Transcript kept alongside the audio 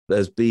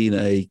there's been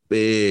a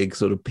big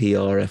sort of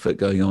PR effort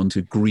going on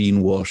to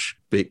greenwash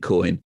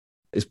Bitcoin.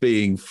 It's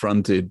being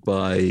fronted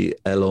by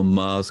Elon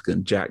Musk,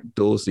 and Jack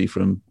Dorsey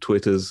from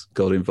Twitter's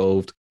got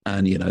involved.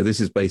 And, this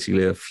is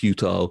basically a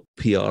futile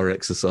PR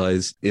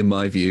exercise, in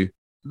my view.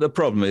 The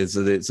problem is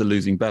that it's a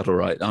losing battle,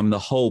 right? The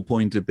whole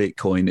point of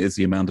Bitcoin is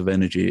the amount of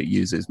energy it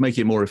uses. Make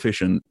it more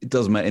efficient. It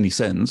doesn't make any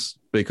sense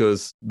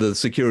because the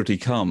security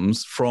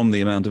comes from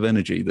the amount of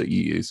energy that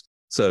you use.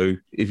 So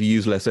if you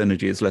use less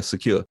energy, it's less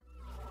secure.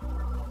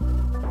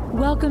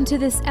 Welcome to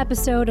this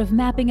episode of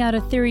Mapping Out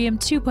Ethereum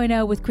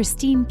 2.0 with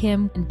Christine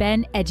Kim and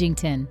Ben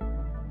Edgington.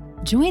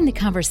 Join the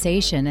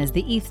conversation as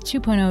the ETH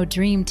 2.0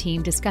 Dream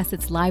Team discuss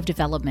its live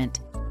development,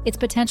 its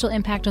potential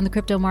impact on the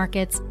crypto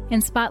markets,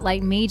 and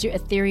spotlight major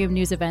Ethereum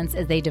news events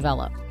as they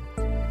develop.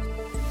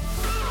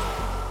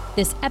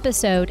 This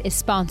episode is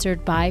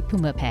sponsored by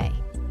PumaPay.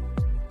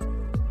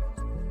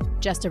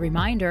 Just a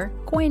reminder,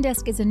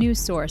 CoinDesk is a news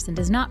source and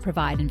does not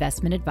provide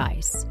investment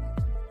advice.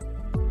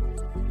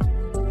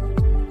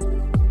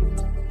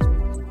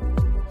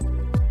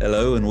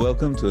 Hello and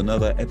welcome to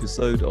another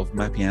episode of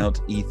Mapping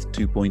Out ETH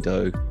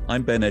 2.0.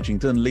 I'm Ben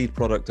Edgington, lead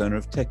product owner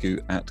of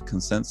Teku at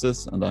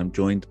ConsenSys, and I'm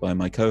joined by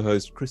my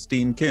co-host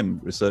Christine Kim,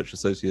 research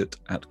associate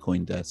at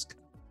CoinDesk.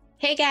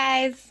 Hey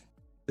guys.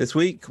 This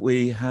week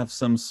we have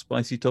some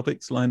spicy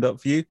topics lined up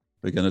for you.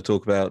 We're going to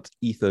talk about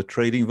Ether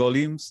trading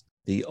volumes,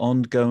 the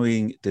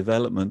ongoing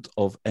development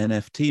of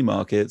NFT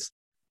markets,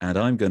 and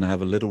I'm going to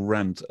have a little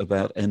rant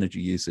about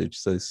energy usage,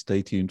 so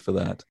stay tuned for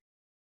that.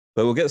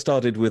 But we'll get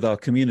started with our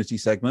community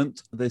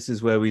segment. This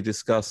is where we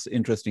discuss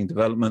interesting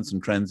developments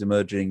and trends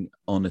emerging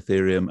on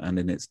Ethereum and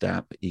in its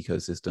dApp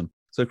ecosystem.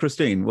 So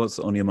Christine, what's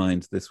on your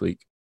mind this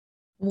week?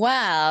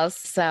 Well,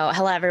 so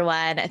hello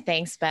everyone.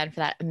 Thanks, Ben, for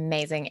that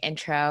amazing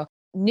intro.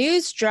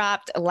 News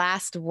dropped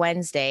last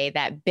Wednesday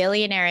that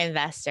billionaire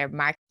investor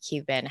Mark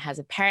Cuban has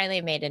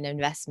apparently made an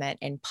investment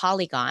in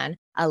Polygon,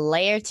 a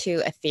layer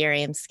 2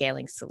 Ethereum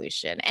scaling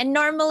solution. And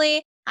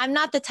normally, I'm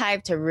not the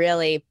type to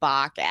really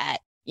balk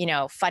at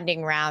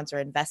funding rounds or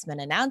investment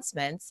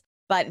announcements.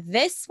 But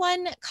this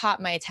one caught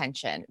my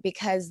attention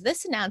because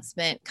this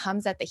announcement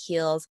comes at the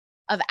heels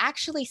of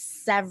actually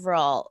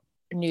several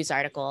news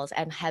articles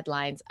and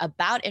headlines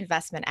about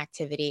investment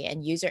activity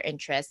and user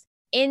interest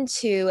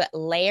into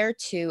layer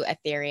 2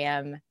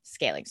 Ethereum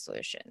scaling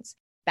solutions.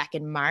 Back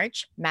in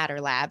March, Matter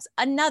Labs,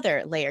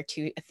 another layer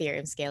 2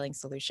 Ethereum scaling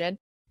solution,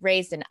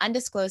 raised an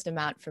undisclosed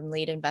amount from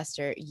lead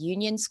investor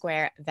Union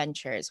Square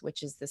Ventures,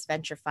 which is this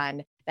venture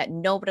fund that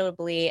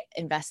notably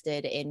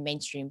invested in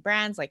mainstream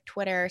brands like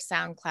Twitter,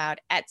 SoundCloud,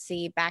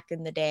 Etsy back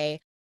in the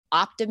day.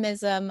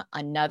 Optimism,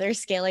 another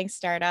scaling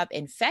startup,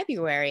 in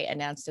February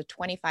announced a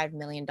 $25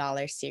 million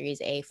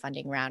Series A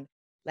funding round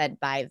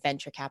led by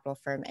venture capital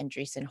firm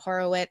Andreessen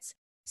Horowitz.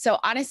 So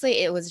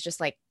honestly, it was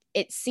just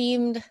it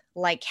seemed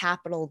like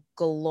capital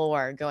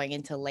galore going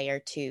into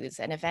layer 2s.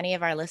 And if any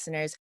of our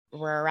listeners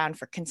were around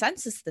for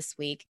ConsenSys this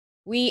week,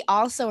 we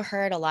also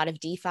heard a lot of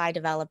DeFi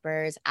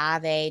developers,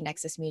 Aave,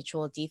 Nexus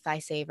Mutual, DeFi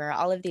Saver,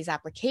 all of these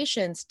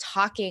applications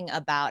talking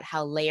about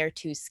how layer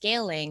 2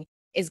 scaling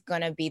is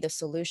going to be the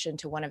solution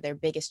to one of their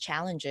biggest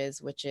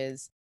challenges, which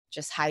is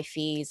just high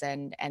fees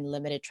and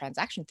limited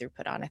transaction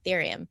throughput on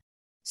Ethereum.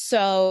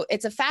 So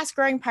it's a fast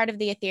growing part of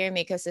the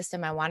Ethereum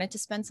ecosystem I wanted to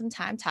spend some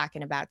time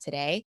talking about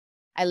today.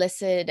 I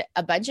listed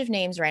a bunch of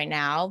names right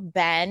now.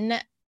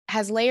 Ben,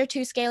 has layer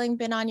 2 scaling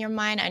been on your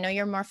mind? I know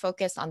you're more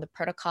focused on the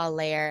protocol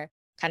layer,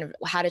 kind of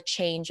how to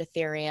change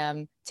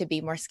Ethereum to be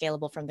more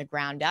scalable from the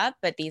ground up,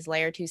 but these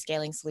layer 2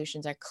 scaling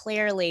solutions are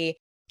clearly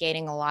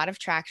gaining a lot of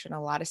traction,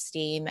 a lot of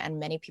steam, and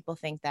many people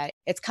think that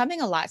it's coming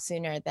a lot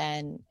sooner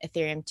than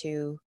Ethereum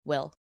 2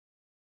 will.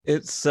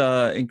 It's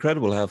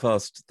incredible how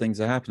fast things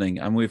are happening,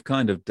 and we've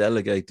kind of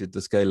delegated the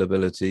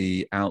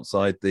scalability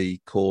outside the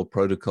core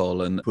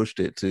protocol and pushed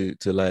it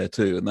to layer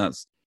 2, and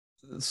that's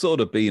sort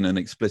of been an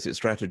explicit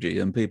strategy,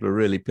 and people are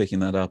really picking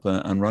that up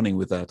and running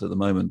with that at the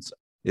moment.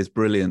 It's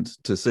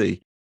brilliant to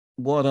see.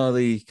 What are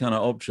the kind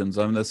of options?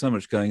 I mean, there's so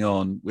much going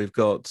on. We've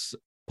got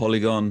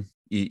Polygon,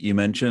 you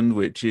mentioned,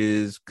 which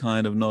is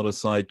kind of not a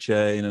side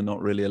chain and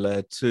not really a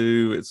layer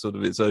 2. It's sort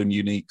of its own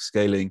unique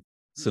scaling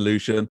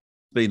solution.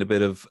 Been a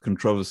bit of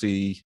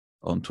controversy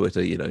on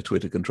Twitter,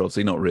 Twitter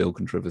controversy, not real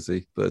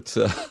controversy, but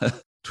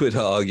Twitter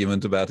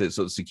argument about its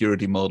sort of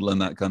security model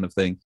and that kind of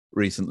thing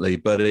recently,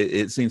 but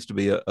it seems to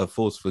be a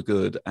force for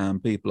good,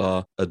 and people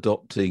are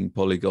adopting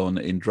Polygon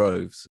in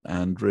droves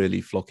and really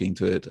flocking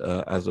to it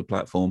as a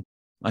platform.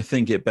 I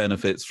think it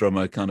benefits from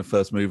a kind of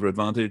first mover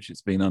advantage.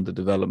 It's been under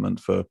development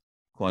for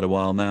quite a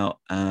while now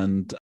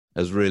and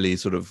has really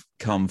sort of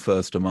come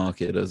first to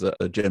market as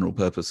a general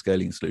purpose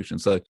scaling solution.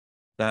 So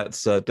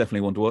that's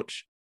definitely one to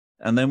watch.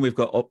 And then we've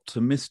got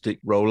optimistic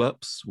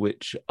rollups,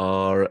 which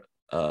are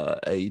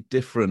a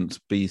different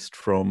beast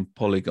from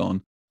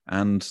Polygon,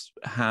 and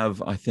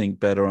have, I think,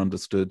 better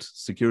understood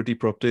security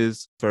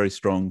properties, very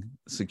strong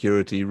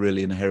security,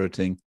 really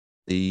inheriting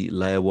the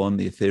layer 1,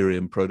 the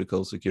Ethereum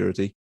protocol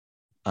security.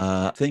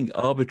 I think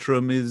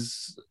Arbitrum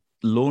is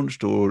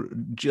launched or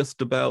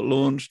just about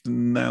launched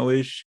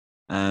now-ish,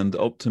 and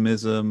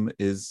Optimism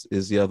is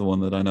the other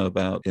one that I know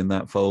about in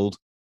that fold.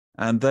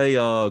 And they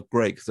are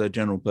great because they're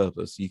general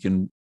purpose. You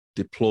can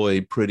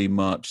deploy pretty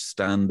much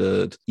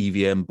standard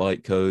EVM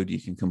bytecode.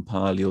 You can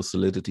compile your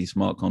Solidity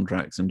smart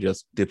contracts and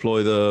just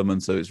deploy them.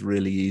 And so it's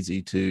really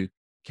easy to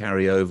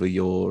carry over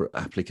your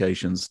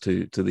applications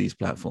to these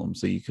platforms.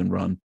 So you can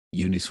run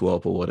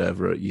Uniswap or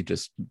whatever, you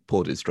just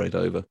port it straight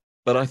over.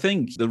 But I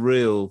think the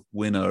real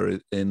winner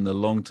in the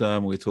long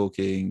term, we're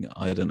talking,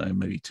 I don't know,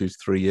 maybe 2 to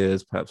 3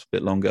 years, perhaps a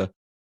bit longer,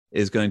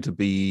 is going to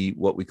be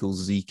what we call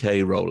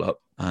ZK rollup.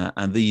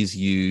 And these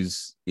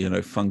use,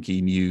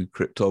 funky new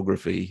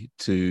cryptography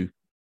to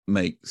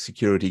make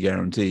security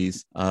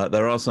guarantees.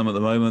 There are some at the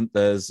moment.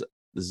 There's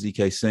the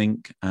ZK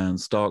Sync, and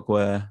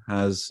Starkware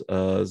has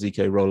a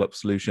ZK rollup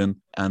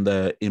solution, and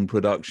they're in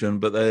production,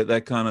 but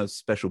they're kind of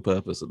special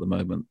purpose at the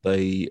moment.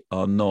 They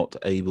are not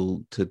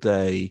able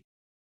today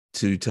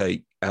to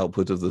take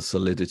output of the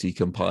Solidity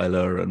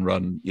compiler and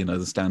run,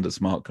 the standard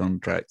smart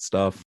contract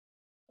stuff.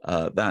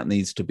 That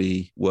needs to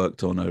be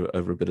worked on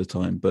over a bit of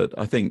time. But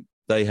I think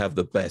they have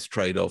the best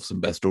trade-offs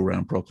and best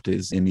all-round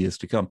properties in years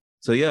to come.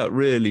 So yeah,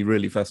 really,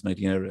 really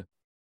fascinating area.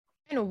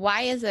 And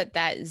why is it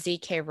that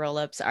ZK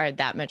rollups are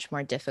that much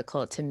more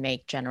difficult to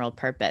make general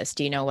purpose?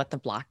 Do you know what the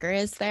blocker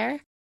is there?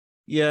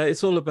 Yeah,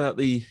 it's all about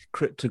the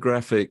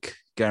cryptographic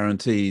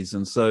guarantees.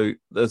 And so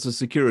there's a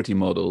security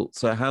model.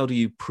 So how do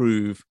you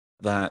prove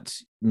that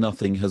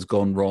nothing has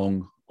gone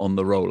wrong on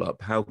the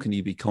rollup? How can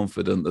you be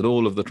confident that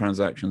all of the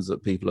transactions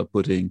that people are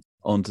putting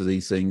onto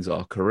these things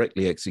are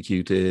correctly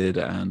executed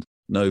and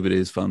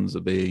nobody's funds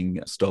are being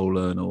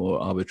stolen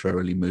or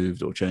arbitrarily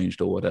moved or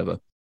changed or whatever?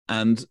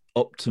 And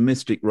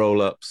optimistic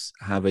rollups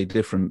have a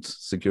different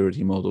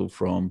security model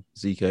from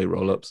ZK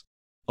rollups.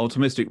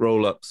 Optimistic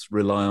rollups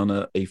rely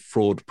on a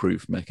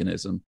fraud-proof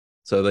mechanism.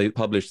 So they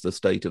publish the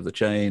state of the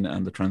chain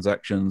and the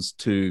transactions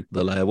to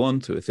the layer 1,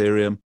 to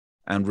Ethereum,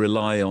 and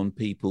rely on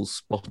people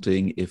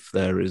spotting if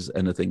there is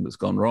anything that's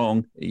gone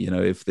wrong.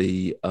 If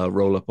the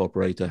rollup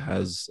operator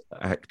has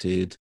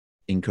acted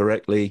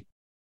incorrectly,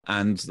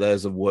 and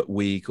there's a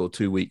week or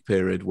 2 week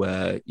period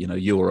where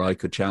you or I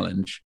could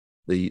challenge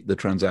the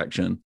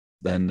transaction,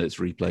 then it's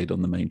replayed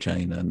on the main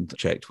chain and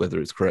checked whether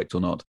it's correct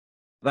or not.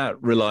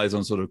 That relies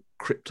on sort of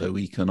crypto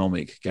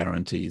economic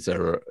guarantees.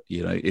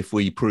 If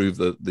we prove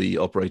that the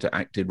operator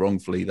acted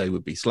wrongfully, they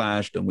would be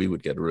slashed and we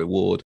would get a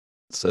reward.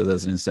 So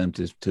there's an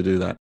incentive to do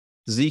that.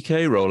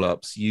 ZK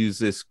rollups use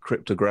this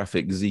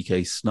cryptographic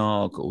ZK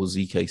snark or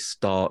ZK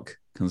stark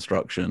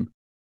construction,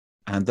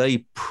 and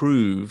they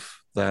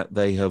prove that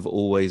they have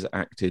always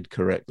acted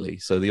correctly.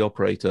 So the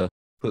operator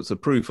puts a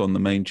proof on the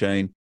main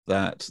chain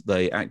that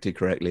they acted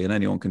correctly, and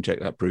anyone can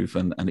check that proof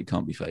and it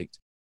can't be faked.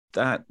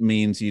 That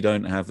means you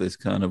don't have this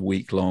kind of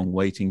week-long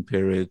waiting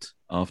period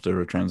after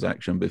a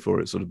transaction before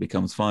it sort of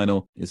becomes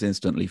final. It's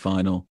instantly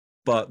final.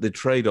 But the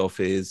trade-off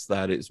is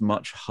that it's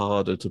much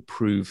harder to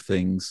prove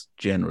things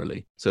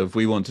generally. So if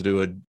we want to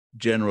do a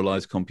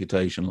generalized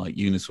computation like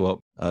Uniswap,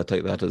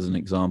 take that as an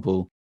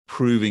example,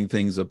 proving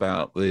things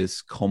about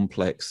this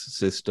complex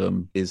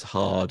system is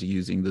hard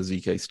using the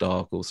ZK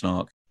Stark or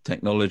Snark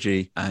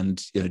technology,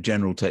 and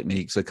general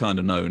techniques are kind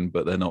of known,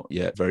 but they're not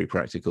yet very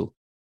practical.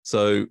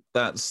 So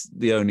that's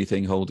the only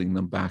thing holding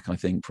them back, I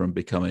think, from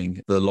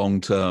becoming the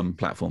long-term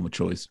platform of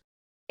choice.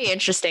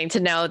 Interesting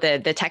to know the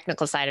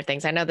technical side of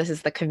things. I know this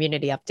is the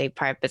community update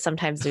part, but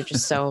sometimes they're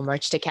just so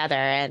merged together.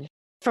 And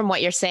from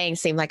what you're saying,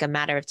 seemed like a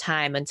matter of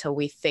time until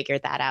we figure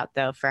that out,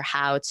 though, for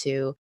how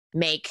to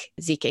make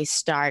ZK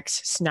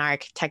Stark's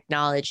Snark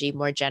technology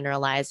more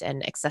generalized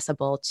and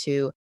accessible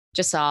to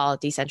just all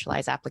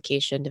decentralized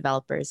application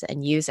developers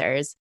and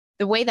users.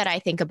 The way that I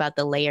think about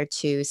the layer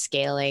 2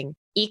 scaling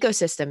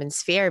ecosystem and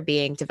sphere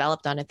being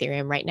developed on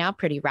Ethereum right now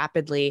pretty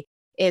rapidly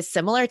is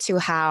similar to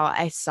how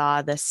I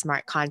saw the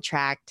smart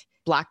contract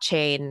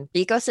blockchain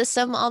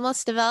ecosystem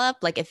almost develop.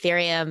 Like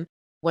Ethereum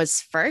was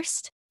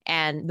first,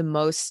 and the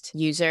most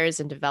users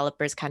and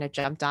developers kind of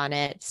jumped on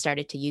it,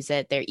 started to use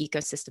it, their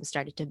ecosystem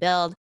started to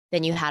build.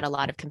 Then you had a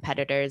lot of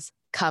competitors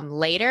come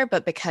later,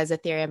 but because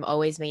Ethereum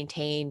always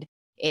maintained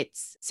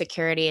its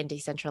security and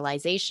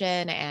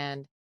decentralization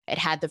and it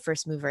had the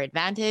first mover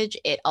advantage,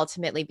 it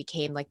ultimately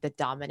became like the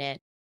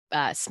dominant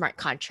smart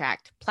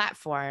contract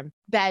platform.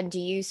 Ben, do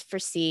you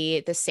foresee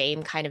the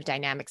same kind of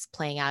dynamics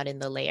playing out in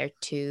the layer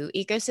 2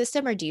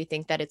 ecosystem, or do you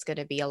think that it's going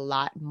to be a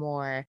lot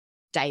more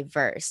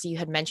diverse? You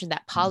had mentioned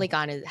that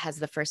Polygon has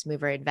the first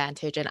mover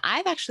advantage, and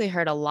I've actually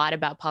heard a lot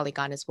about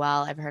Polygon as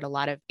well. I've heard a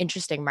lot of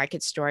interesting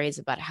market stories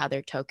about how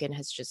their token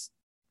has just,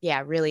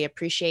 really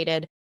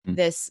appreciated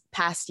this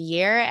past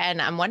year.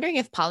 And I'm wondering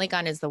if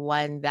Polygon is the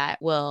one that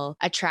will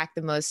attract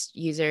the most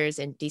users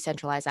in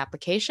decentralized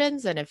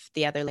applications, and if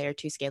the other layer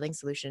 2 scaling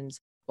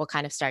solutions will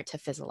kind of start to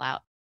fizzle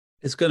out.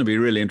 It's going to be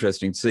really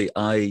interesting to see.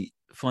 I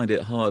find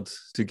it hard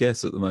to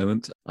guess at the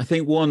moment. I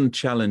think one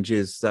challenge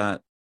is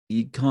that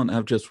you can't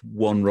have just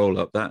one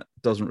rollup. That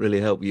doesn't really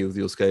help you with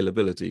your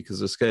scalability, because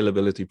the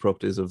scalability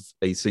properties of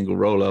a single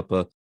rollup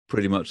are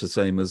pretty much the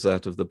same as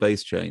that of the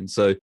base chain.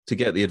 So to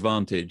get the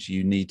advantage,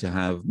 you need to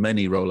have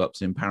many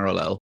rollups in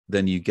parallel.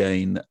 Then you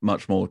gain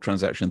much more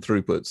transaction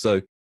throughput.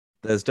 So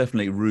there's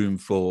definitely room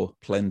for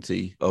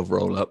plenty of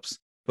rollups.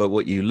 But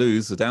what you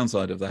lose, the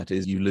downside of that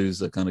is you lose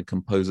the kind of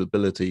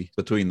composability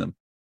between them.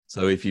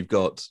 So if you've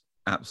got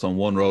apps on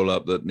one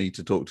rollup that need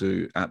to talk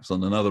to apps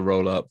on another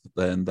rollup,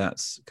 then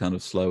that's kind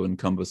of slow and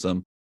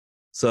cumbersome.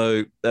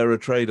 So there are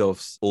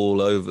trade-offs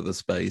all over the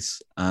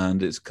space,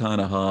 and it's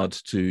kind of hard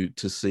to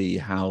see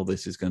how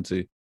this is going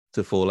to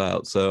fall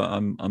out. So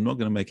I'm not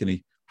going to make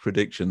any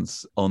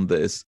predictions on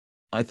this.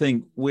 I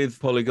think with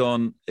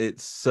Polygon,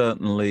 it's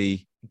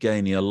certainly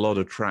gaining a lot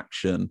of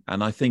traction,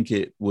 and I think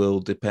it will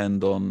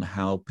depend on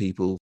how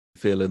people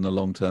feel in the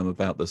long term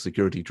about the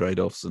security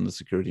trade-offs and the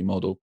security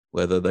model,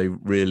 whether they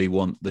really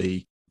want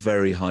the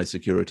very high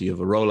security of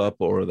a rollup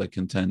or are they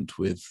content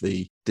with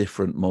the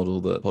different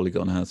model that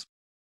Polygon has.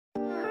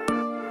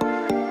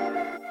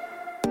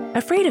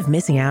 Afraid of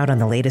missing out on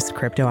the latest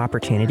crypto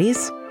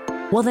opportunities?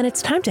 Well, then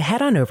it's time to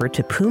head on over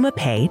to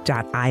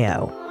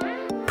PumaPay.io.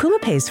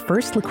 PumaPay's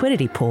first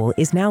liquidity pool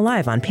is now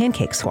live on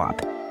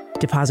PancakeSwap.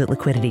 Deposit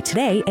liquidity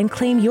today and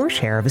claim your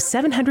share of a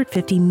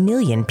 750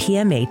 million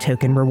PMA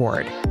token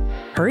reward.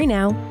 Hurry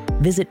now.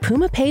 Visit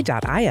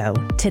PumaPay.io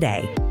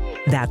today.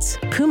 That's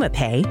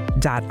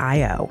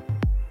PumaPay.io.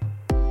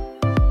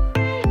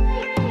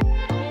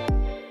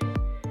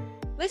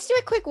 Let's do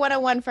a quick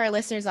 101 for our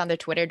listeners on the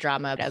Twitter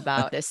drama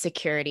about the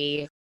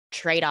security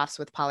trade-offs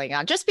with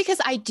Polygon, just because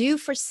I do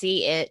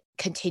foresee it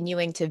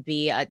continuing to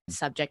be a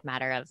subject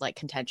matter of like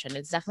contention.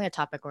 It's definitely a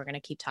topic we're going to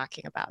keep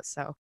talking about.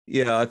 So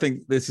yeah, I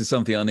think this is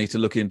something I need to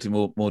look into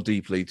more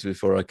deeply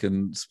before I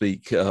can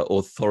speak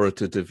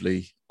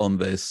authoritatively on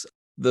this.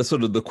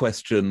 The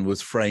question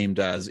was framed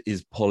as,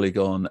 is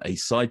Polygon a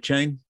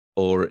sidechain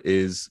or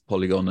is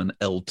Polygon an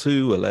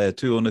L2, a layer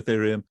 2 on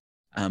Ethereum?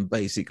 And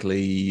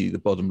basically, the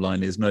bottom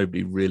line is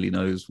nobody really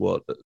knows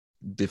what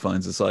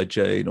defines a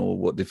sidechain or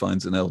what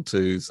defines an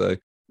L2. So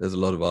there's a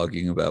lot of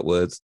arguing about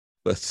words.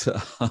 But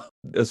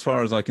as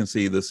far as I can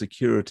see, the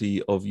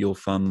security of your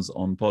funds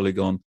on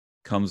Polygon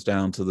comes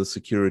down to the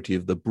security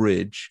of the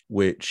bridge,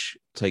 which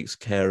takes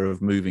care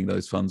of moving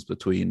those funds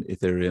between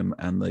Ethereum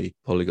and the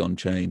Polygon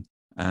chain.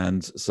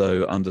 And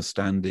so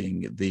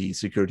understanding the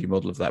security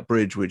model of that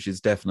bridge, which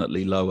is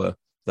definitely lower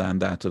than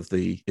that of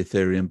the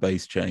Ethereum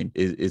base chain,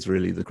 is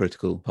really the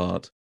critical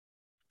part.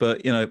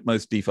 But,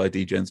 most DeFi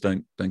degens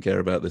don't care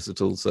about this at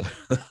all. So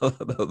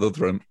they'll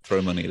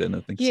throw money at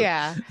anything.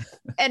 Yeah.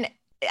 And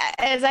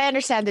as I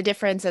understand the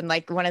difference, and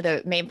like one of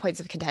the main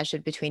points of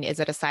contention between is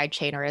it a side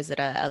chain or is it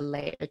a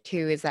layer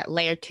 2, is that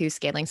layer 2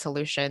 scaling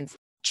solutions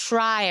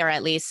try, or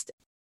at least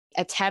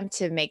attempt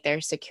to make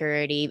their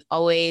security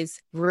always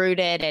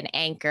rooted and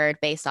anchored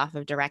based off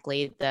of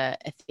directly the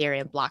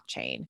Ethereum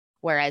blockchain.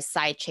 Whereas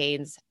side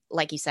chains,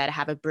 like you said,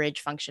 have a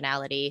bridge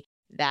functionality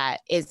that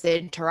is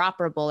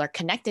interoperable or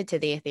connected to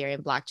the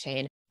Ethereum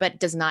blockchain, but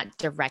does not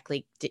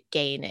directly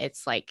gain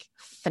its like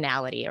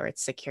finality or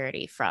its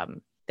security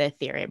from the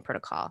Ethereum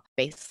protocol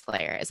base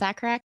layer. Is that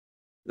correct?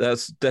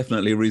 That's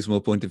definitely a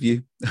reasonable point of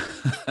view.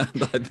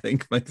 And I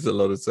think makes a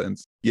lot of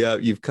sense. Yeah,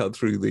 you've cut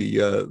through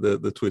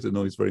the Twitter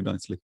noise very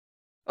nicely.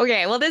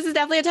 Okay, well, this is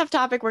definitely a tough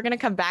topic we're going to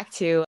come back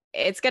to.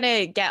 It's going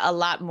to get a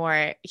lot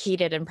more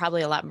heated and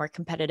probably a lot more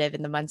competitive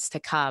in the months to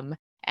come.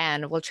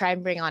 And we'll try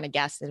and bring on a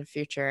guest in a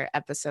future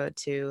episode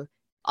to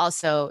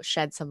also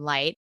shed some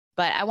light.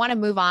 But I want to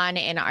move on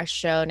in our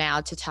show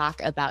now to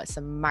talk about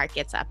some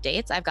markets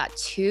updates. I've got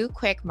 2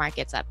 quick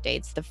markets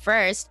updates. The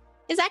first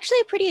is actually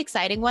a pretty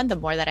exciting one, the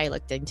more that I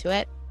looked into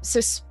it. So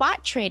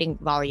spot trading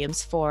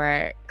volumes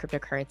for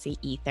cryptocurrency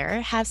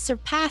Ether have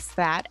surpassed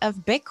that of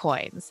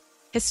Bitcoin's.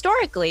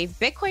 Historically,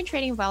 Bitcoin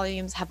trading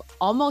volumes have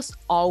almost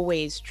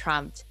always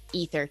trumped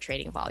Ether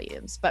trading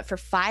volumes. But for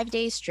 5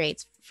 days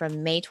straight,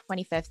 from May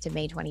 25th to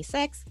May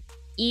 26th,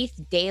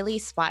 ETH daily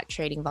spot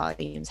trading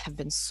volumes have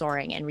been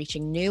soaring and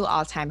reaching new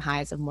all-time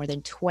highs of more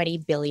than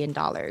 $20 billion,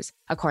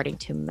 according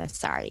to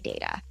Messari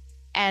data.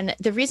 And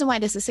the reason why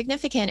this is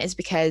significant is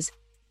because,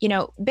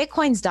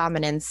 Bitcoin's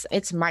dominance,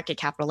 its market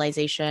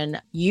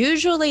capitalization,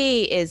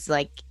 usually is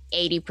like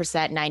 80%,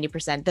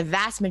 90%, the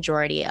vast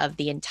majority of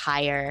the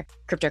entire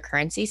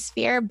cryptocurrency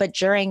sphere. But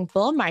during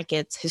bull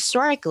markets,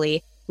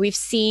 historically, we've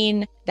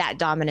seen that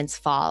dominance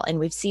fall, and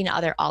we've seen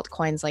other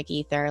altcoins like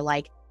Ether,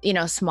 like,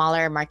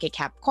 smaller market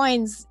cap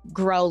coins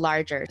grow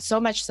larger, so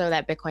much so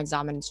that Bitcoin's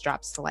dominance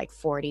drops to like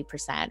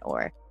 40%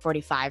 or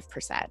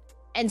 45%.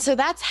 And so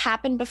that's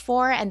happened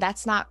before, and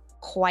that's not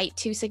quite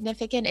too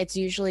significant. It's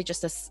usually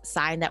just a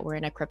sign that we're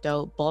in a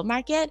crypto bull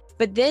market.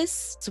 But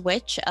this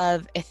switch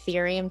of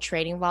Ethereum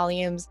trading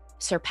volumes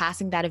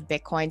surpassing that of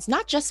Bitcoin's,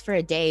 not just for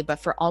a day, but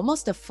for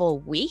almost a full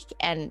week,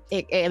 and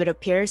it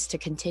appears to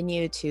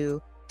continue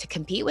to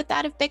compete with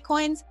that of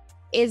Bitcoin's,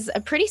 is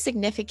a pretty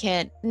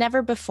significant,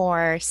 never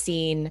before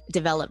seen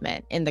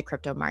development in the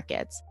crypto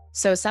markets.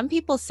 So some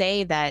people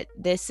say that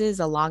this is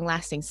a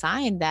long-lasting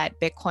sign that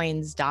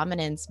Bitcoin's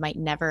dominance might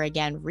never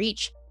again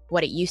reach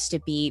what it used to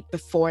be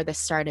before the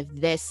start of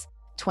this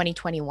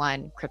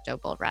 2021 crypto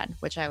bull run,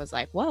 which I was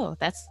like, whoa,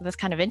 that's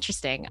kind of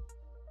interesting.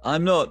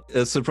 I'm not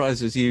as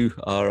surprised as you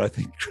are, I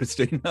think,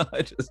 Christine.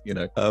 I just,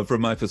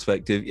 from my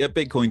perspective,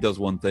 Bitcoin does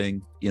one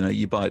thing,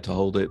 you buy it to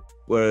hold it.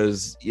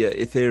 Whereas,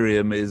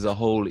 Ethereum is a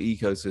whole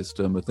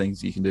ecosystem of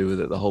things you can do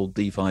with it, the whole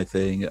DeFi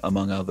thing,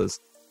 among others.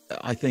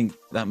 I think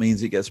that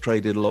means it gets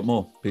traded a lot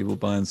more. People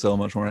buy and sell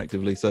much more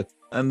actively.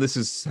 And this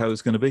is how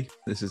it's going to be.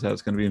 This is how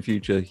it's going to be in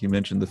future. You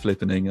mentioned the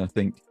flippening. I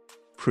think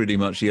pretty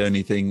much the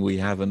only thing we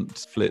haven't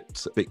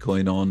flipped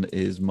Bitcoin on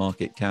is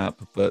market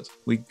cap, but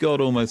we got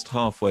almost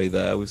halfway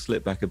there. We've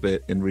slipped back a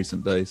bit in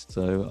recent days,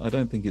 so I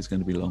don't think it's going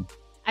to be long.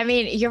 I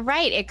mean, you're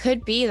right. It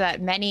could be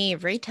that many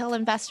retail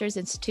investors,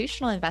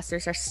 institutional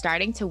investors are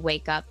starting to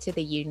wake up to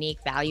the unique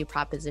value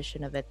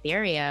proposition of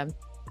Ethereum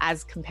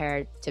as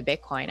compared to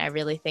Bitcoin. I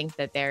really think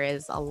that there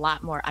is a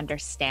lot more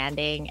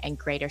understanding and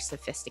greater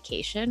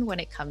sophistication when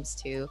it comes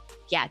to,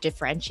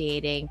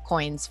 differentiating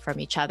coins from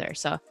each other.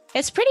 So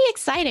it's pretty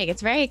exciting.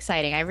 It's very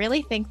exciting. I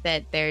really think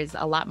that there's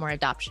a lot more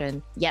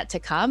adoption yet to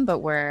come, but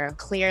we're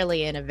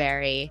clearly in a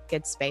very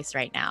good space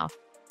right now.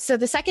 So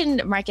the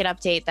second market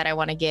update that I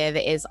want to give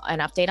is an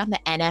update on the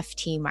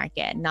NFT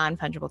market,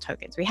 non-fungible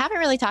tokens. We haven't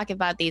really talked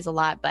about these a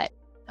lot, but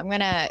I'm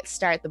going to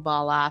start the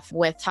ball off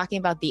with talking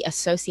about the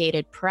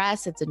Associated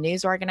Press. It's a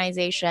news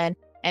organization,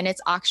 and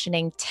it's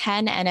auctioning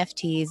 10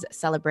 NFTs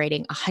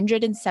celebrating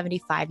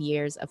 175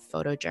 years of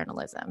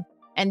photojournalism.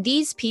 And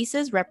these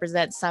pieces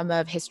represent some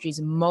of history's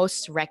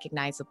most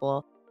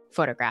recognizable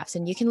photographs.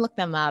 And you can look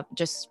them up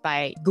just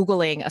by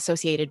Googling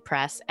Associated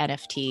Press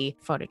NFT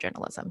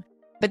photojournalism.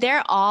 But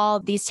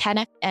these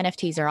 10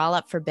 NFTs are all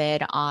up for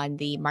bid on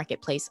the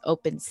marketplace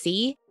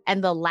OpenSea.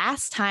 And the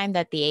last time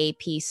that the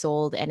AP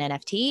sold an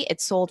NFT,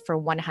 it sold for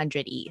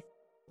 100 ETH,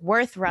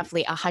 worth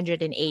roughly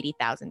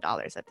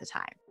 $180,000 at the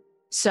time.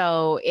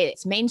 So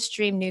it's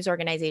mainstream news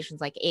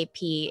organizations like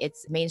AP,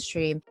 it's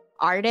mainstream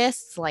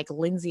artists like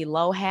Lindsay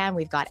Lohan,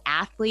 we've got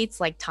athletes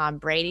like Tom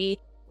Brady,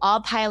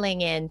 all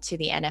piling into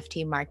the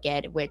NFT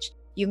market, which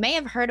you may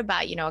have heard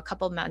about, a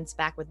couple months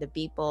back with the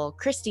Beeple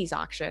Christie's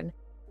auction.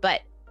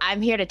 But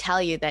I'm here to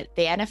tell you that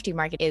the NFT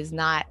market is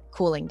not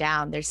cooling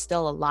down. There's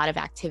still a lot of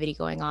activity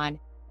going on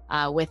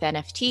with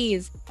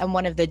NFTs. And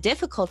one of the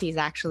difficulties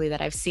actually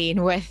that I've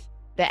seen with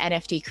the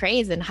NFT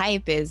craze and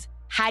hype is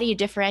how do you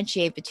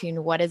differentiate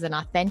between what is an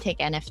authentic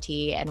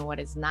NFT and what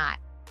is not?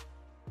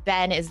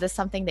 Ben, is this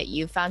something that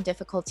you found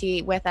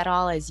difficulty with at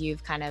all as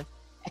you've kind of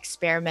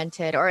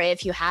experimented, or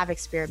if you have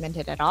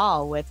experimented at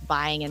all with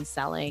buying and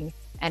selling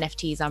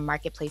NFTs on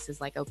marketplaces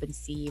like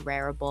OpenSea,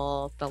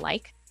 Rarible, the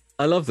like?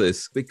 I love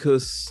this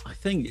because I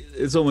think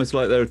it's almost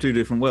like there are two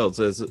different worlds.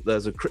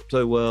 There's a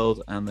crypto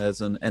world and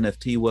there's an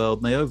NFT world,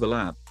 and they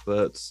overlap.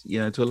 But,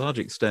 to a large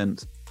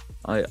extent,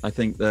 I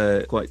think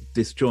they're quite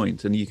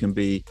disjoint, and you can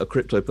be a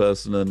crypto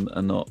person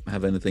and not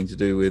have anything to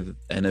do with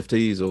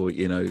NFTs or,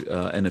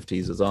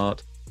 NFTs as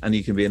art. And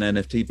you can be an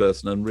NFT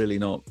person and really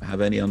not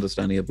have any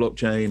understanding of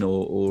blockchain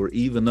or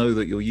even know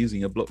that you're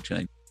using a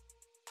blockchain.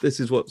 This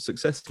is what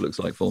success looks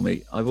like for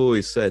me. I've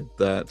always said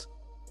that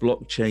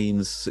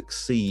blockchains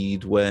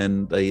succeed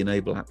when they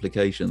enable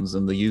applications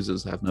and the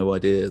users have no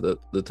idea that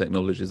the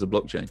technology is a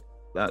blockchain.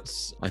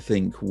 That's, I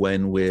think,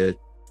 when we're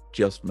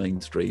just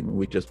mainstream and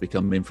we just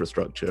become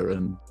infrastructure,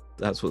 and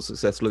that's what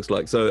success looks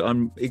like. So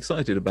I'm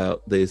excited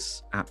about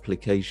this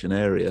application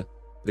area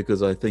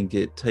because I think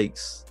it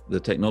takes the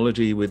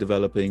technology we're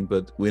developing,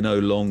 but we're no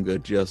longer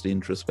just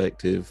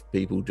introspective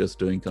people just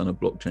doing kind of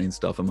blockchain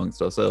stuff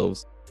amongst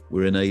ourselves.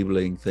 We're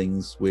enabling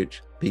things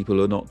which people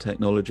who are not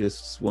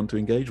technologists want to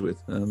engage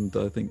with. And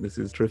I think this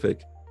is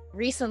terrific.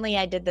 Recently,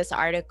 I did this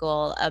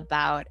article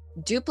about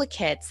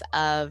duplicates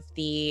of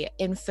the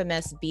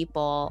infamous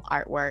Beeple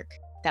artwork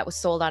that was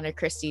sold on a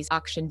Christie's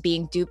auction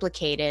being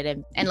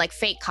duplicated and like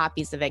fake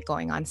copies of it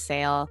going on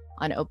sale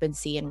on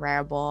OpenSea and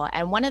Rarible.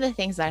 And one of the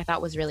things that I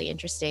thought was really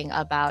interesting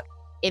about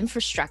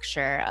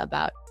infrastructure,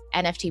 about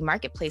NFT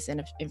marketplace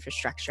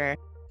infrastructure,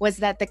 was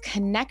that the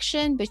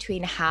connection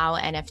between how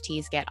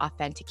NFTs get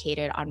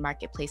authenticated on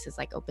marketplaces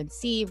like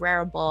OpenSea,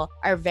 Rarible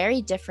are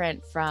very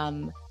different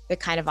from the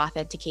kind of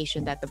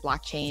authentication that the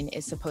blockchain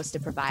is supposed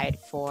to provide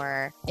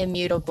for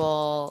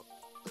immutable,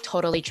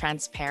 totally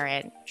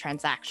transparent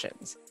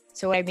transactions.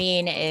 So what I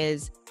mean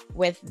is,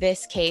 with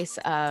this case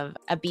of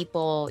a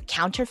Beeple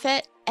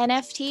counterfeit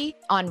NFT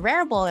on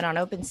Rarible and on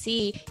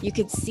OpenSea, you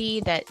could see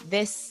that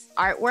this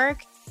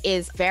artwork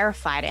is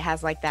verified. It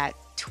has like that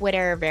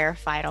Twitter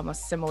verified,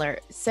 almost similar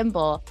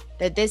symbol,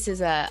 that this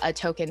is a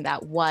token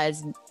that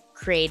was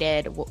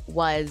created,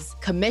 was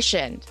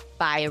commissioned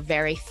by a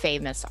very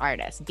famous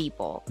artist,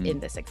 Beeple, in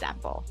this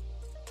example.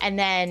 And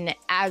then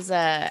as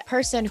a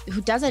person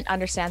who doesn't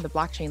understand the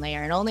blockchain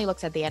layer and only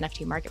looks at the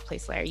NFT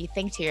marketplace layer, you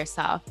think to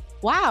yourself,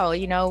 wow,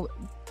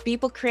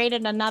 Beeple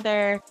created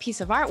another piece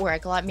of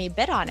artwork, let me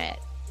bid on it.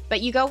 But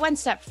you go one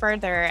step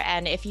further,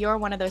 and if you're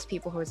one of those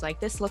people who's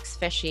like, this looks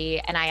fishy,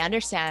 and I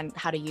understand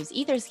how to use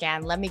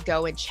Etherscan, let me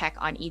go and check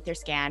on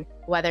Etherscan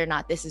whether or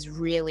not this is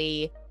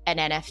really an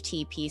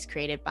NFT piece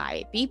created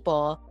by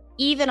Beeple.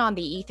 Even on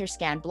the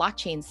Etherscan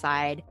blockchain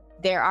side,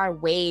 there are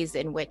ways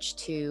in which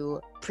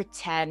to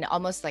pretend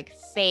almost like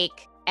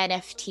fake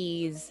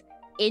NFTs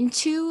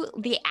into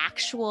the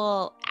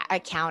actual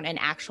account and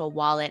actual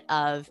wallet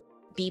of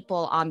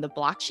people on the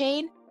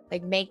blockchain,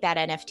 like make that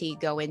NFT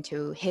go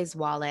into his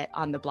wallet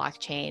on the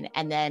blockchain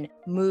and then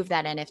move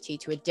that NFT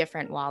to a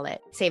different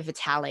wallet, say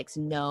Vitalik's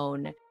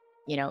known,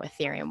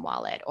 Ethereum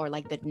wallet, or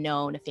like the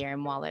known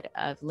Ethereum wallet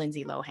of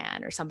Lindsay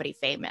Lohan or somebody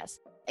famous.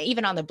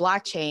 Even on the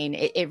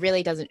blockchain, it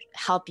really doesn't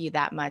help you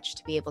that much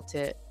to be able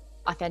to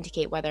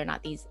authenticate whether or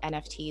not these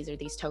NFTs or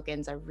these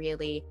tokens are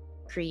really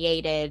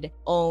created,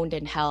 owned,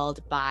 and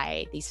held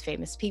by these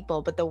famous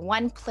people. But the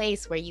one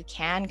place where you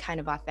can kind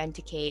of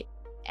authenticate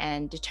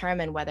and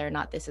determine whether or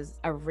not this is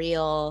a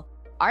real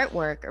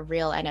artwork, a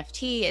real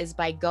NFT, is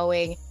by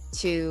going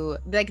to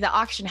like the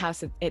auction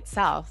house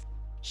itself.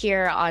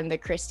 Here on the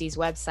Christie's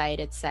website,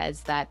 it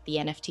says that the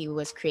NFT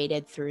was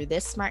created through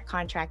this smart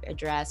contract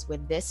address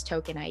with this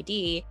token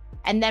ID.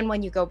 And then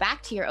when you go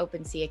back to your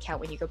OpenSea account,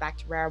 when you go back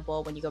to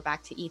Rarible, when you go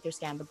back to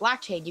Etherscan, the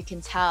blockchain, you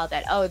can tell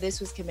that, oh, this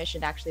was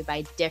commissioned actually by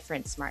a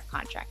different smart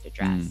contract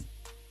address.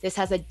 This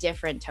has a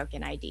different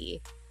token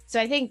ID.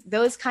 So I think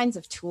those kinds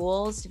of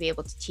tools to be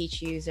able to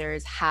teach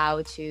users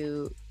how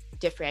to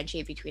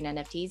differentiate between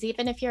NFTs,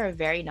 even if you're a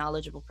very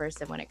knowledgeable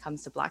person when it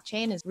comes to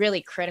blockchain, is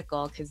really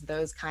critical, because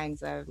those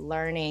kinds of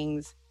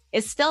learnings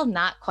is still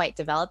not quite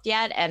developed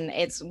yet. And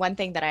it's one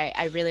thing that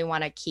I really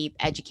want to keep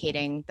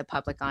educating the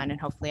public on, and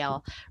hopefully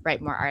I'll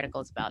write more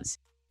articles about.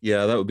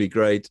 Yeah, that would be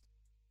great.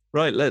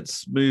 Right,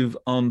 let's move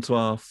on to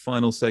our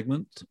final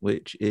segment,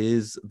 which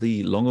is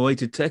the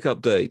long-awaited tech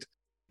update.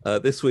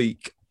 This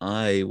week,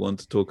 I want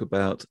to talk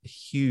about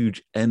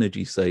huge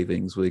energy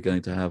savings we're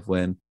going to have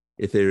when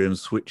Ethereum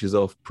switches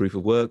off proof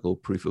of work, or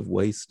proof of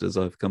waste, as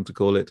I've come to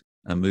call it,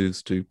 and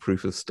moves to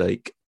proof of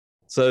stake.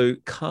 So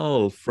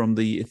Carl from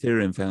the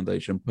Ethereum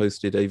Foundation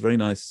posted a very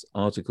nice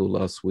article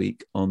last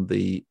week on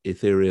the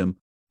Ethereum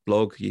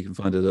blog. You can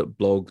find it at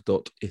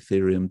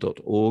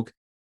blog.ethereum.org.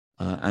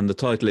 And the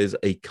title is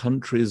 "A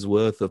Country's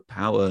Worth of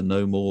Power,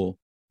 No More."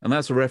 And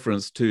that's a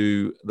reference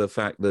to the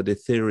fact that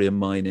Ethereum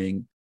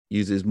mining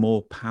uses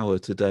more power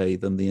today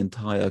than the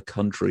entire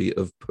country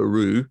of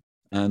Peru.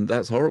 And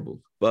that's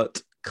horrible.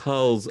 But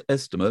Carl's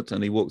estimate,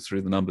 and he walks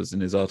through the numbers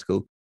in his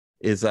article,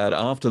 is that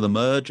after the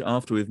merge,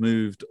 after we've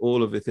moved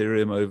all of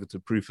Ethereum over to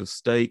proof of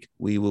stake,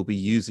 we will be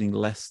using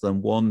less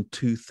than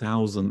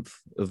 1/2000th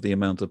of the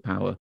amount of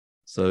power.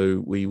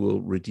 So we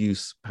will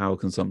reduce power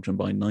consumption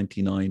by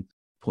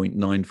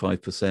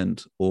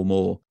 99.95% or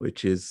more,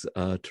 which is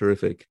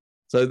terrific.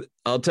 So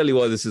I'll tell you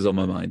why this is on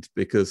my mind,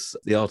 because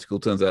the article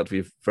turns out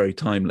to be very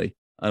timely.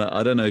 And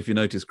I don't know if you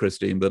noticed,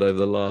 Christine, but over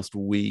the last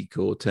week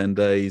or 10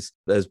 days,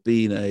 there's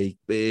been a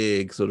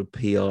big sort of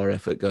PR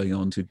effort going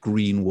on to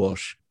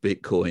greenwash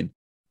Bitcoin.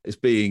 It's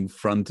being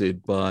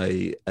fronted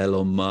by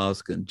Elon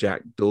Musk, and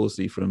Jack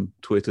Dorsey from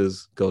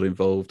Twitter's got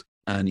involved.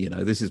 And,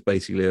 this is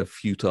basically a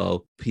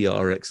futile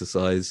PR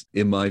exercise,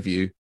 in my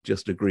view,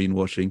 just a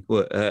greenwashing.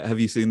 Have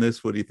you seen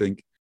this? What do you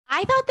think?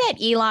 I thought that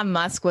Elon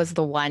Musk was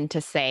the one to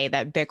say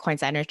that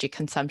Bitcoin's energy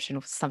consumption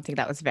was something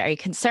that was very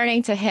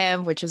concerning to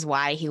him, which is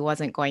why he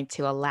wasn't going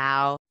to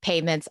allow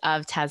payments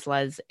of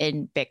Teslas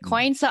in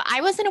Bitcoin. So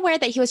I wasn't aware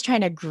that he was trying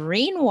to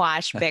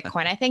greenwash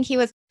Bitcoin. I think he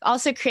was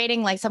also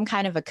creating like some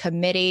kind of a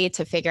committee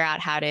to figure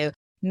out how to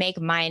make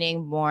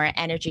mining more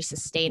energy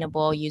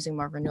sustainable using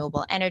more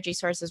renewable energy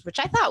sources, which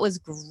I thought was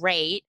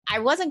great. I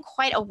wasn't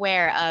quite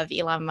aware of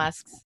Elon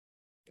Musk's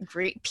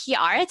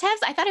PR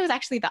attempts. I thought it was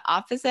actually the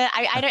opposite.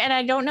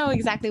 I don't know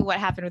exactly what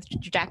happened with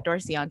Jack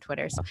Dorsey on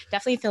Twitter. So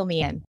definitely fill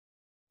me in.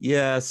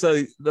 Yeah,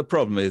 so the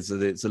problem is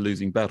that it's a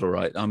losing battle,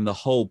 right? The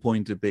whole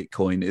point of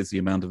Bitcoin is the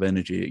amount of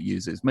energy it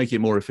uses. Make it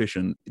more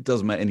efficient. It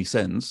doesn't make any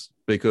sense,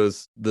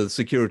 because the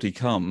security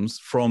comes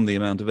from the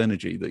amount of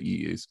energy that you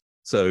use.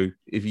 So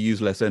if you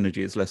use less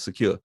energy, it's less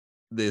secure.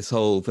 This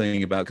whole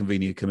thing about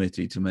convening a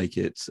committee to make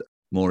it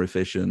more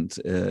efficient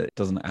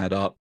doesn't add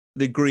up.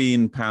 The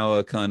green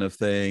power kind of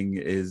thing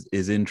is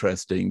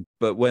interesting,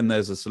 but when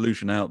there's a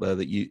solution out there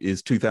that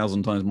is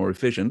 2,000 times more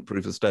efficient,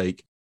 proof of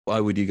stake, why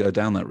would you go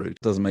down that route?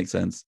 It doesn't make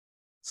sense.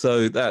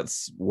 So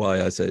that's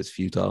why I say it's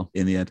futile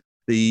in the end.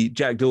 The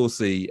Jack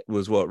Dorsey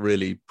was what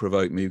really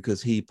provoked me,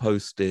 because he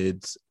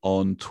posted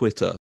on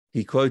Twitter.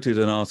 He quoted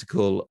an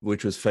article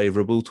which was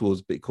favorable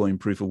towards Bitcoin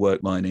proof of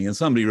work mining, and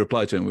somebody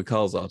replied to him with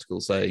Carl's article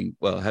saying,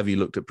 well, have you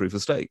looked at proof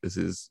of stake? This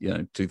is,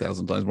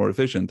 2,000 times more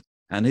efficient.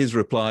 And his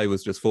reply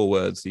was just 4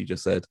 words. He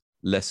just said,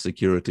 less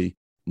security,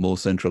 more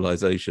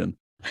centralization.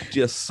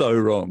 Just so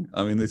wrong.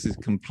 This is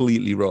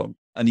completely wrong.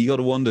 And you got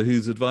to wonder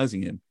who's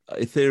advising him.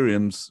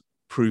 Ethereum's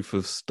proof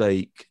of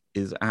stake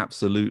is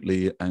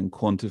absolutely and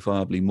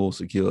quantifiably more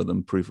secure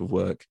than proof of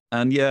work.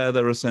 And yeah,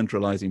 there are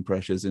centralizing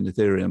pressures in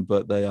Ethereum,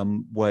 but they are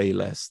way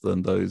less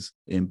than those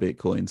in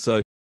Bitcoin.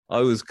 So I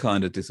was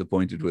kind of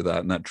disappointed with that,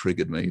 and that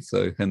triggered me.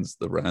 So hence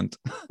the rant.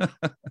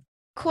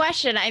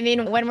 Question.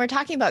 When we're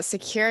talking about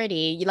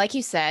security, like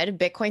you said,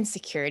 Bitcoin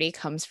security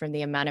comes from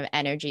the amount of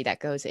energy that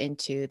goes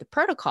into the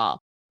protocol.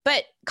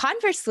 But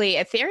conversely,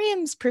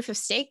 Ethereum's proof of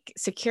stake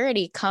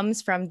security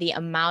comes from the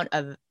amount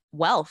of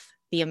wealth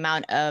the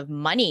amount of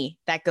money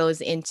that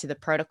goes into the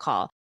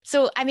protocol.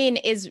 So, I mean,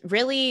 is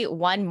really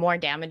one more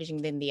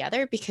damaging than the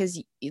other?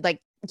 Because like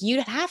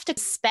you'd have to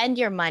spend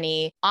your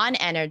money on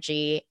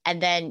energy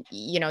and then,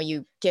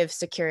 you give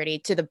security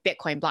to the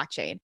Bitcoin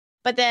blockchain.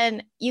 But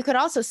then you could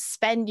also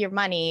spend your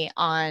money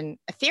on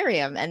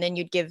Ethereum and then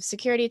you'd give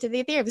security to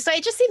the Ethereum. So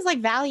it just seems like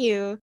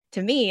value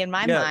to me in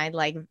my mind,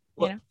 like,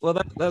 Well,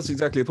 that's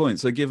exactly the point.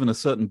 So given a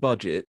certain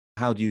budget,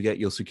 how do you get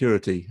your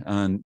security?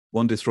 And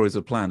one destroys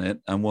a planet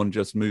and one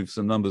just moves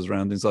some numbers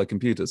around inside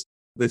computers.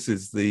 This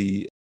is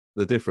the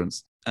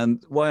difference.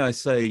 And why I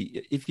say,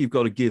 if you've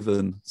got a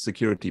given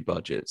security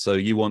budget, so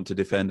you want to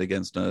defend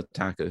against an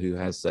attacker who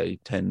has, say,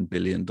 $10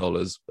 billion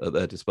at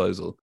their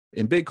disposal,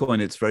 in Bitcoin,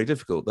 it's very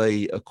difficult.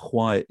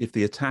 If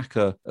the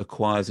attacker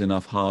acquires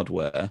enough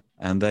hardware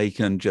and they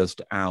can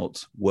just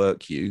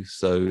outwork you,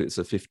 so it's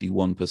a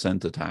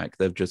 51% attack,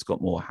 they've just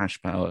got more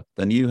hash power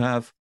than you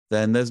have,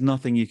 then there's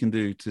nothing you can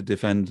do to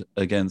defend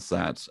against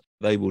that.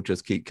 They will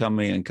just keep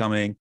coming and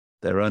coming.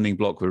 They're earning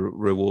block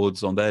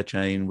rewards on their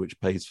chain, which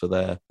pays for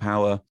their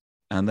power,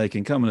 and they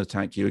can come and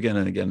attack you again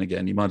and again and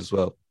again. You might as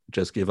well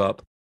just give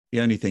up.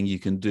 The only thing you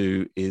can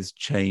do is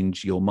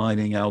change your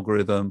mining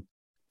algorithm,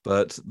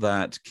 but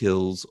that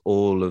kills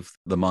all of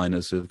the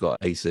miners who've got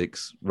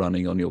ASICs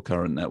running on your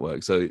current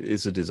network. So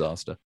it's a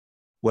disaster.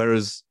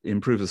 Whereas in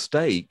proof of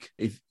stake,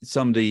 if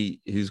somebody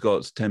who's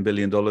got $10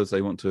 billion,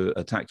 they want to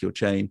attack your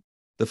chain,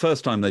 the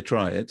first time they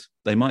try it,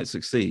 they might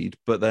succeed,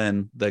 but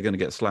then they're going to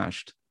get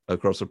slashed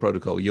across the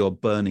protocol. You're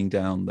burning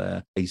down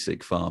their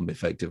ASIC farm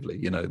effectively.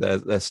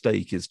 Their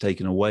stake is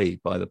taken away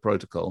by the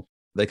protocol.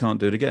 They can't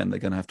do it again. They're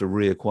going to have to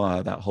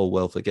reacquire that whole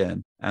wealth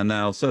again. And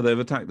now, so they've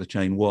attacked the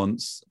chain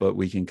once, but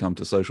we can come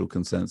to social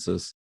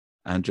consensus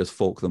and just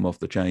fork them off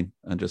the chain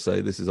and just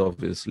say, this is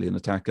obviously an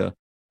attacker.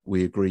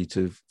 We agree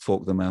to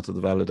fork them out of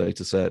the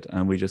validator set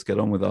and we just get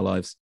on with our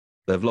lives.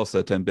 They've lost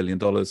their $10 billion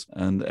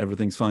and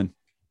everything's fine.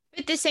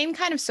 But the same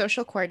kind of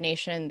social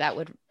coordination that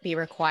would be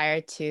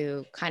required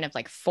to kind of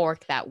like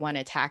fork that one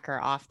attacker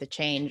off the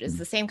chain is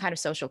the same kind of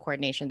social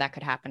coordination that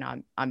could happen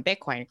on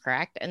Bitcoin,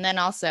 correct? And then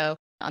also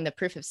on the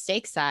proof of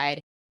stake side,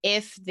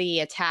 if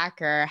the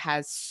attacker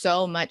has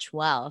so much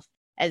wealth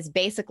as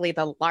basically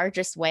the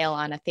largest whale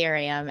on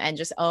Ethereum and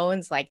just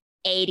owns like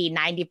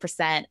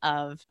 80-90%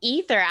 of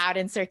Ether out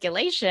in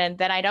circulation,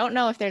 then I don't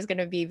know if there's going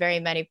to be very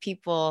many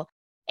people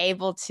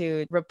able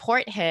to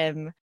report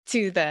him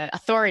to the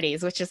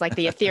authorities, which is like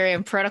the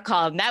Ethereum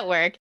protocol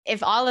network,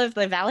 if all of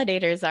the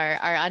validators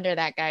are under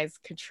that guy's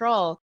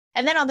control.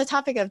 And then on the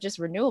topic of just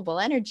renewable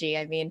energy,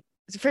 I mean,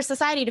 for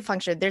society to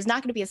function, there's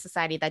not going to be a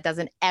society that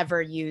doesn't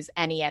ever use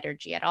any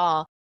energy at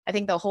all. I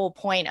think the whole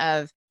point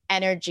of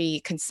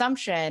energy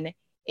consumption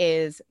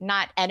is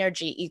not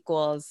energy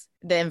equals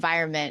the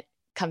environment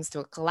comes to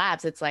a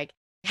collapse. It's like,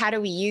 how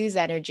do we use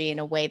energy in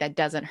a way that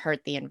doesn't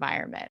hurt the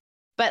environment?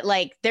 But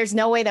like, there's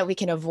no way that we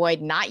can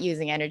avoid not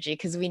using energy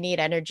because we need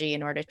energy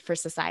in order for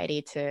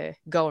society to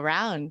go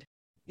around.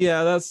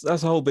 Yeah, that's a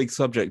whole big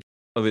subject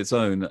of its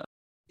own.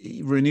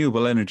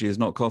 Renewable energy is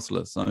not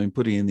costless. I mean,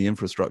 putting in the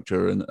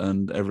infrastructure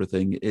and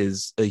everything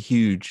is a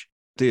huge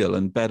deal,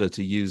 and better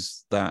to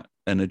use that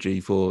energy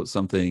for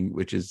something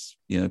which is,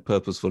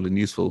 purposeful and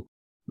useful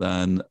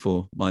than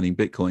for mining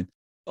Bitcoin.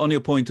 On your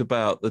point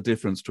about the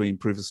difference between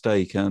proof of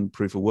stake and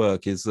proof of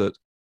work is that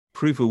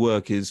proof of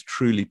work is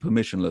truly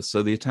permissionless.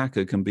 So the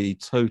attacker can be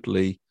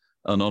totally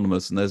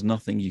anonymous and there's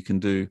nothing you can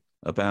do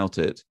about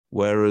it.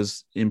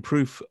 Whereas in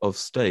proof of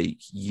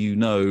stake, in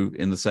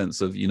the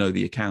sense of,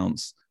 the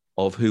accounts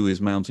of who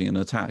is mounting an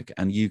attack,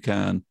 and you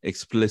can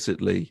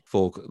explicitly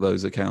fork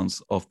those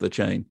accounts off the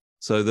chain.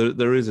 So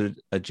there is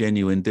a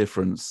genuine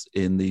difference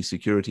in the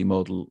security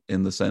model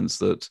in the sense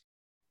that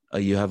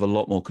you have a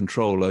lot more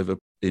control over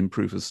in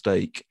proof of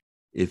stake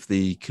if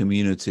the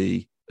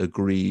community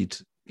agreed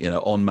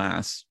en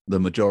masse, the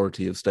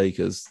majority of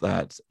stakers,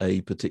 that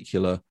a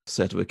particular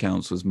set of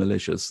accounts was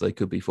malicious, they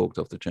could be forked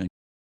off the chain.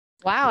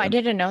 Wow, I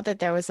didn't know that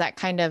there was that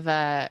kind of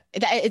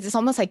it's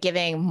almost like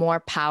giving more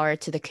power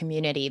to the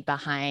community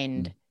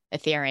behind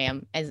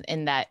Ethereum, as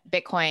in that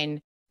Bitcoin,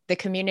 the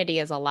community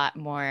is a lot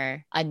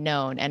more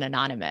unknown and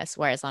anonymous,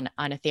 whereas on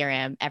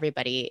Ethereum,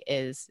 everybody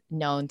is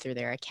known through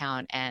their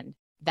account, and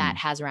that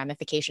has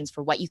ramifications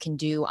for what you can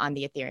do on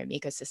the Ethereum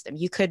ecosystem.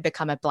 You could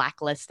become a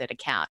blacklisted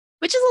account,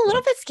 which is a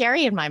little bit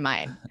scary in my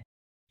mind.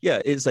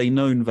 Yeah, it's a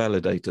known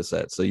validator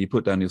set. So you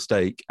put down your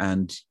stake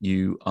and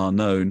you are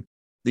known.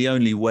 The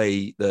only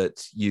way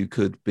that you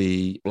could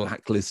be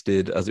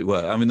blacklisted, as it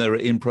were, I mean, there are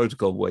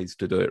in-protocol ways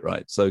to do it,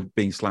 right? So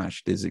being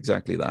slashed is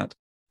exactly that.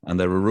 And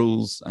there are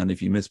rules. And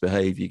if you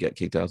misbehave, you get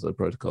kicked out of the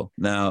protocol.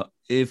 Now,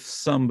 if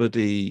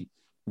somebody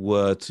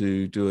were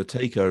to do a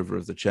takeover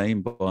of the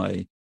chain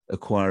by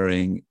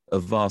acquiring a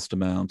vast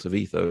amount of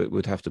Ether, it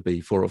would have to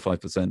be 4 or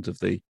 5% of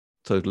the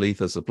total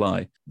Ether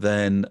supply,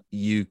 then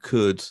you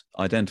could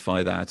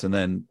identify that and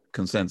then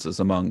consensus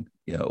among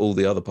all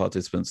the other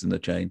participants in the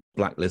chain,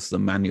 blacklist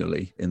them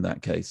manually in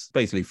that case.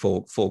 Basically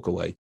fork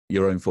away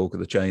your own fork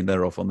of the chain,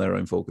 they're off on their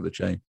own fork of the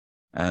chain.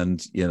 And,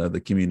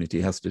 the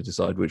community has to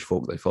decide which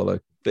fork they follow.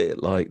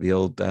 Bit like the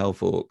old DAO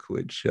fork,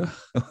 which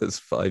was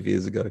 5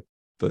 years ago,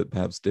 but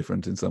perhaps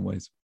different in some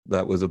ways.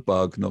 That was a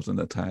bug, not an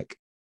attack.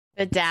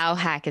 The DAO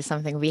hack is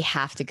something we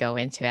have to go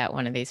into at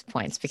one of these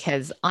points,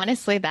 because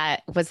honestly,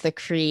 that was the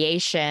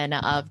creation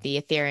of the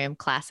Ethereum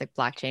Classic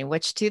blockchain,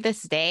 which to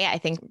this day, I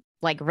think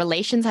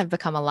relations have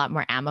become a lot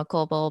more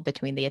amicable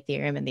between the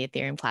Ethereum and the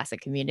Ethereum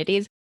Classic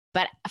communities.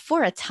 But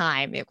for a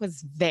time, it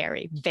was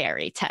very,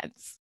 very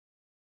tense.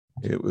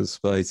 It was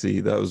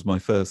spicy. That was my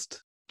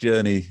first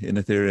journey in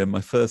Ethereum.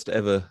 My first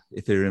ever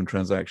Ethereum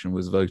transaction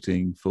was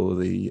voting for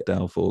the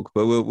DAO fork,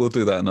 but we'll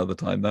do that another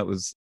time. That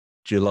was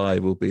July,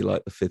 will be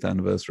like the 5th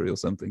anniversary or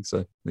something.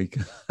 So we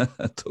can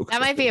talk.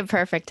 That might be a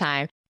perfect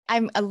time.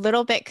 I'm a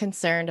little bit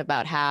concerned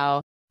about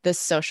how the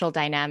social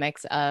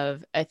dynamics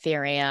of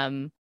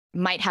Ethereum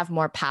might have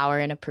more power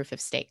in a proof of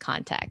stake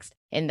context,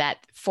 in that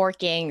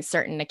forking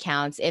certain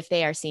accounts, if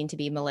they are seen to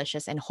be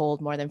malicious and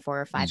hold more than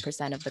 4 or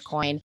 5% of the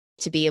coin,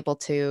 to be able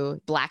to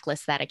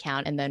blacklist that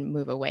account and then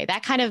move away.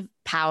 That kind of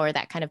power,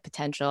 that kind of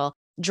potential,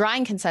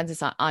 drawing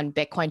consensus on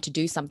Bitcoin to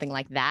do something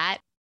like that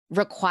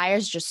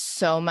requires just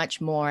so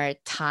much more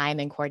time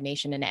and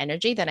coordination and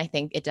energy than I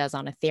think it does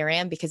on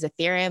Ethereum, because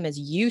Ethereum is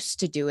used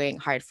to doing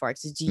hard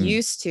forks. It's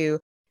used to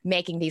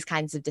making these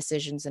kinds of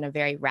decisions in a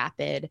very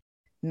rapid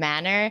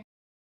manner.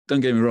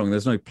 Don't get me wrong,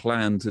 there's no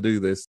plan to do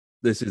this.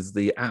 This is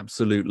the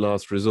absolute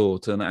last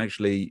resort. And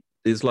actually,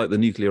 it's like the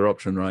nuclear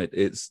option, right?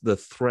 It's the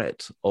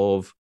threat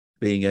of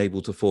being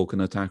able to fork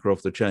an attacker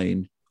off the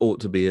chain ought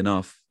to be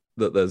enough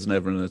that there's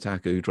never an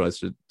attacker who tries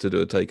to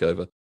do a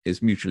takeover.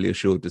 It's mutually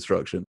assured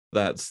destruction.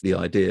 That's the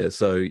idea.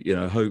 So,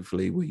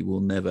 hopefully we will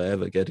never,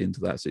 ever get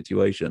into that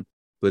situation.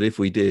 But if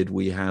we did,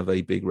 we have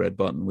a big red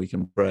button we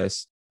can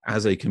press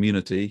as a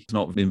community. It's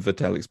not in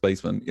Vitalik's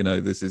basement.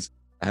 This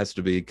has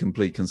to be a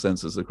complete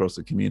consensus across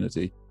the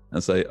community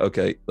and say,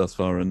 okay, thus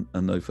far and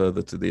no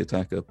further to the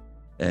attacker.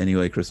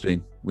 Anyway,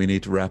 Christine, we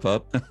need to wrap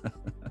up.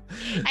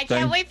 I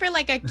can't wait for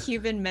a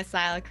Cuban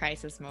Missile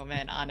Crisis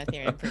moment on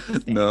Ethereum proof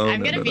of stake.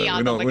 I'm going to be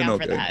on the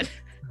lookout for that.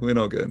 We're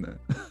not going there.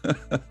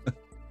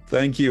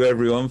 Thank you,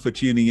 everyone, for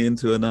tuning in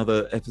to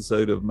another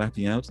episode of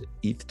Mapping Out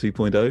ETH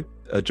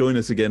 2.0. Join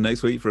us again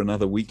next week for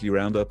another weekly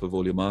roundup of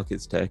all your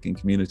markets, tech, and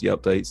community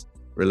updates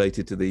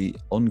related to the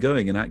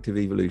ongoing and active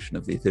evolution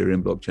of the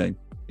Ethereum blockchain.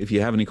 If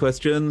you have any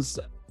questions,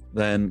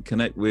 then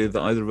connect with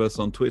either of us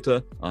on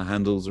Twitter. Our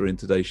handles are in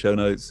today's show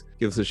notes.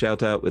 Give us a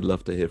shout out. We'd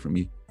love to hear from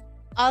you.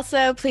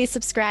 Also, please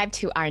subscribe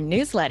to our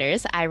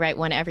newsletters. I write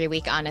one every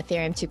week on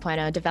Ethereum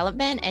 2.0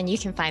 development, and you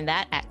can find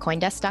that at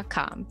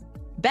CoinDesk.com.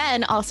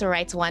 Ben also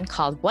writes one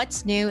called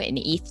What's New in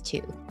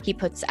ETH2. He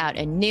puts out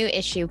a new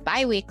issue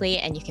bi-weekly,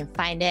 and you can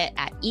find it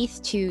at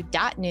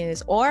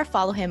eth2.news or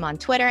follow him on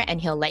Twitter, and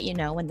he'll let you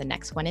know when the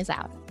next one is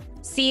out.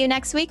 See you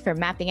next week for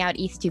Mapping Out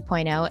ETH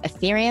 2.0,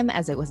 Ethereum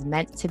as it was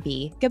meant to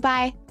be.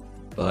 Goodbye.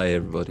 Bye,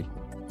 everybody.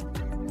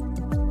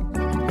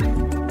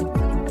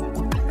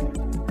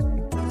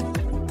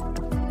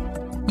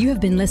 You have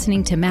been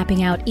listening to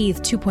Mapping Out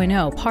ETH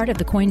 2.0, part of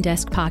the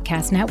CoinDesk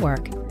Podcast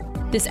Network.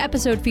 This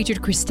episode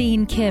featured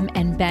Christine Kim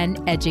and Ben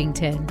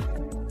Edgington.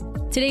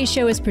 Today's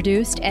show is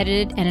produced,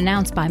 edited, and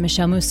announced by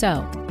Michelle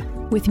Mousseau,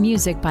 with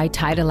music by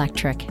Tide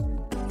Electric.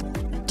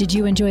 Did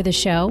you enjoy the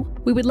show?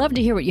 We would love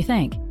to hear what you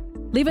think.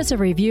 Leave us a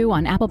review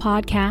on Apple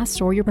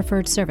Podcasts or your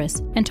preferred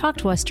service, and talk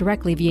to us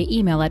directly via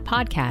email at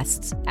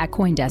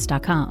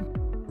podcasts@coindesk.com.